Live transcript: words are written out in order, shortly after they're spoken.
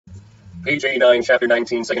Page 89, chapter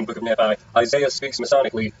 19, second book of NEPHI. Isaiah speaks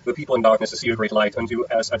Masonically. The people in darkness to see a great light. Unto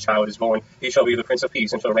us a child is born. He shall be the Prince of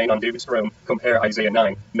Peace, and shall reign on David's throne. Compare Isaiah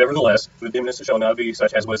 9. Nevertheless, the dimness shall not be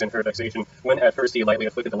such as was in her vexation, when at first he lightly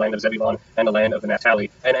afflicted the land of Zebulun and the land of the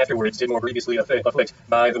Naphtali, and afterwards did more grievously afflict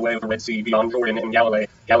by the way of the Red Sea beyond Jordan and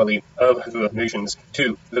Galilee of the nations.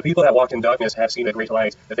 2. The people that walked in darkness have seen a great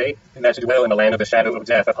light. They that dwell in the land of the shadow of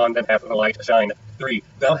death, upon them hath the light shined. 3.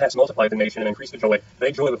 Thou hast multiplied the nation and increased the joy.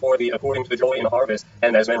 They joy before thee according to the joy in the harvest,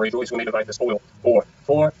 and as men rejoice when they divide the spoil. 4.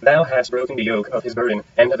 For thou hast broken the yoke of his burden,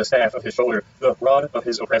 and the staff of his shoulder, the rod of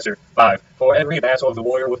his oppressor. 5. For every battle of the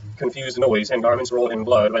warrior with confused noise, and garments rolled in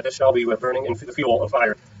blood, but this shall be with burning in the fuel of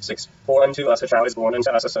fire. 6. For unto us a child is born, unto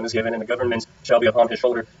us a son is given, and the government shall be upon his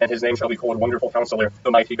shoulder, and his name shall be called Wonderful Counselor,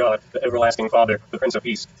 the Mighty God, the Everlasting Father, the Prince of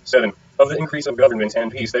Peace. 7. Of the increase of government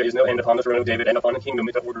and peace there is no end upon the throne of David, and upon the kingdom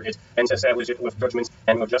to order it, and to establish it with judgment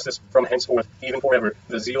and with justice from henceforth, even forever.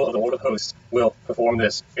 The zeal of the Lord of hosts will perform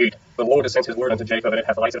this. 8. The Lord has sent his word unto Jacob, and it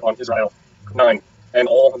hath lighted upon Israel. 9. And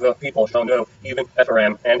all the people shall know, even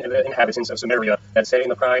Ephraim, and the inhabitants of Samaria, that say in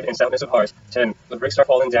the pride and stoutness of heart. 10. The bricks are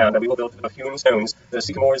fallen down, that we will build of hewn stones. The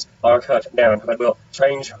sycamores are cut down, but will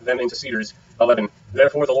change them into cedars. 11.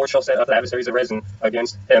 Therefore the Lord shall set up the adversaries of Rezin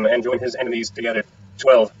against him, and join his enemies together.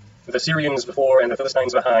 12. The Syrians before, and the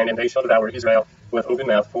Philistines behind, and they shall devour Israel with open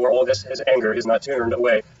mouth. For all this his anger is not turned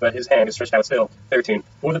away, but his hand is stretched out still. 13.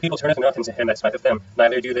 For the people turneth not unto him that smiteth them,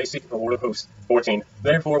 neither do they seek the Lord of hosts. 14.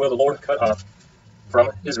 Therefore will the Lord cut off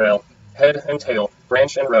from Israel head and tail,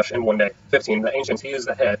 branch and rush in one day. 15. The ancient, he is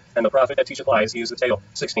the head, and the prophet that teacheth lies, he is the tail.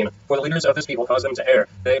 16. For the leaders of this people cause them to err,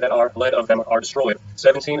 they that are led of them are destroyed.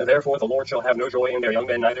 17. Therefore the Lord shall have no joy in their young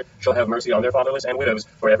men, neither shall have mercy on their fatherless and widows,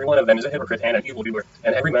 for every one of them is a hypocrite and an evildoer,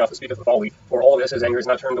 and every mouth speaketh folly. For all this his anger is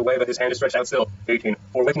not turned away, but his hand is stretched out still. 18.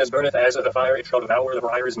 For wickedness burneth as the fire, it shall devour the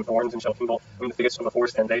briars and thorns, and shall kindle the thickets of the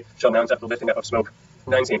forest, and they shall mount up the lifting up of smoke.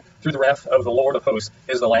 19. Through the wrath of the Lord of hosts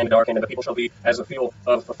is the land darkened, and the people shall be as the fuel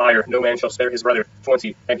of the fire. No man shall spare his brother.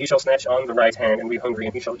 20. And he shall snatch on the right hand, and be hungry,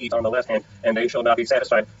 and he shall eat on the left hand, and they shall not be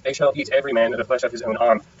satisfied. They shall eat every man the flesh of his own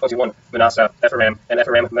arm. 21. Manasseh, Ephraim, and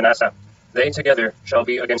Ephraim, Manasseh. They together shall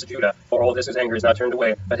be against Judah, for all this his anger is not turned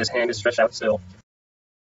away, but his hand is stretched out still.